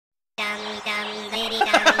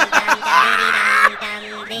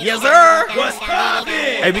Yes, sir. What's poppin'?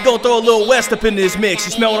 Hey, we gonna throw a little West up in this mix.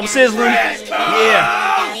 You smell what I'm sizzling?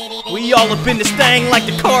 Yeah. We all up in this thing like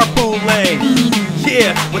the carpool lane.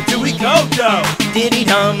 Yeah. What do we go, though? Diddy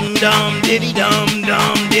dum dum, diddy dum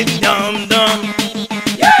dum, diddy dum dum.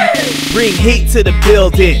 Bring heat to the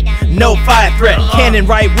building, no fire threat. Canon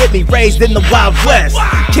right with me, raised in the Wild West.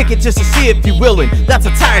 Kick it just to see if you willin', that's a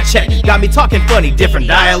tire check. Got me talking funny, different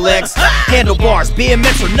dialects. Handlebars,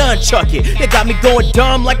 BMX or nunchuck it. It got me going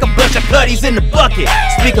dumb like a bunch of cuddies in the bucket.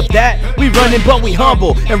 Speak of that, we runnin' but we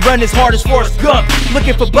humble, and run as hard as Forrest Gump.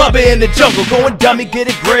 Looking for Bubba in the jungle, going dummy, get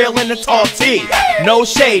a grill and a tall tee. No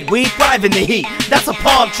shade, we thrive in the heat, that's a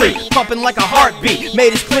palm tree. Pumping like a heartbeat,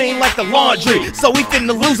 made us clean like the laundry. So we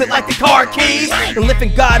finna lose it like the car keys, and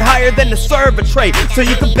Liftin God higher than the server tray. So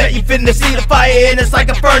you can bet you finna see the fire and it's like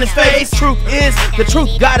a furnace face. Truth is, the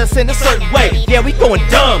truth got us in a certain way. Yeah, we going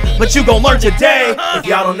dumb, but you gon' learn today. If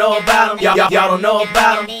y'all don't know about them, y'all don't know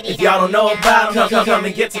about them. If y'all don't know about them, come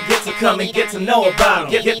and get to know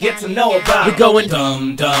about them. Get to know about them. We going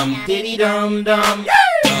dum dum, Diddy dum dum.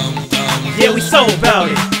 yeah, we so about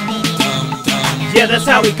it. Yeah, that's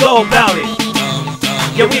how we go about it.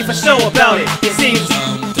 Yeah, we for sure about it. It seems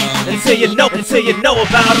until you know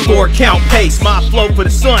about it. 4 count pace, my flow for the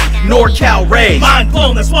sun, NorCal rays. Mind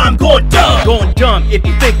blown, that's why I'm going dumb. Going dumb if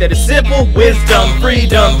you think that it's simple. Wisdom,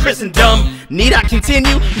 freedom, Christendom. Need I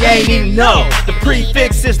continue? You ain't even know. The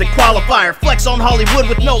prefix is the qualifier. Flex on Hollywood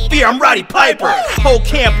with no fear, I'm Roddy Piper. Whole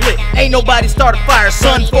camp lit, ain't nobody start a fire.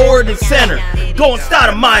 Sun forward and center, going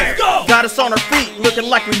Stoudemire. Got us on our feet, looking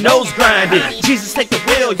like we nose grinding. Jesus take the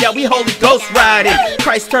wheel, yeah, we Holy Ghost riding.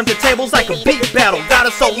 Christ turned the tables like a beat battle. Got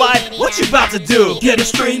us so live, what you about to do? Get a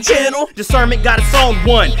stream channel? Discernment got its own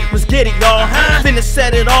one. Let's get it, y'all. Finna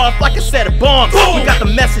set it off like a set of bombs. We got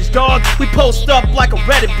the message, dog. We post up like a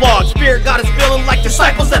Reddit blog. Spirit got us feeling like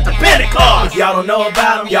disciples at the Pentecost. If y'all don't know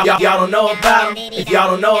about them, y'all don't know about them. If y'all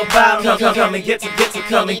don't know about them, come and get to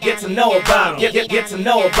know about them. Get to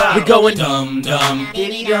know about them. We going dum dum,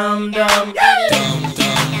 Diddy dum dum.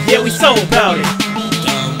 yeah, we so about it.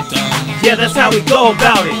 Yeah, that's how we go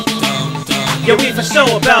about it. Yeah, we for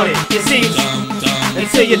sure about it. It seems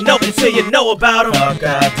until you know about them. Thought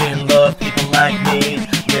God didn't love people like me.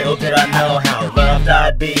 Little did I know how loved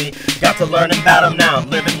I'd be. Got to learn about them, now I'm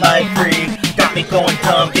living life free. Got me going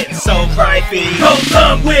dumb, getting so gripey. Go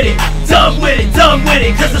dumb with it, dumb with it, dumb with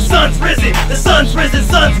it. Cause the sun's risen, sun's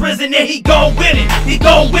risen. And he gon' win it, he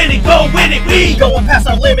gon' win it, go win it. We going past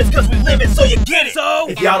our limits cause we live it, so you get it. So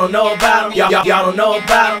if y'all don't know about them, y'all don't know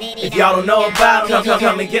about them. If y'all don't know about them,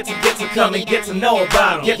 come and get to know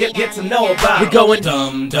about them. Get to know about them. We going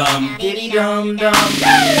dum dum, Diddy dum dum.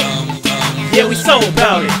 yeah, we so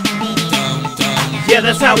about it. Yeah,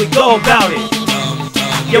 that's how we go about it.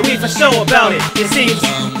 Yeah, we for sure about it. It seems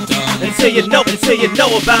until you know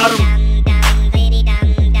about them.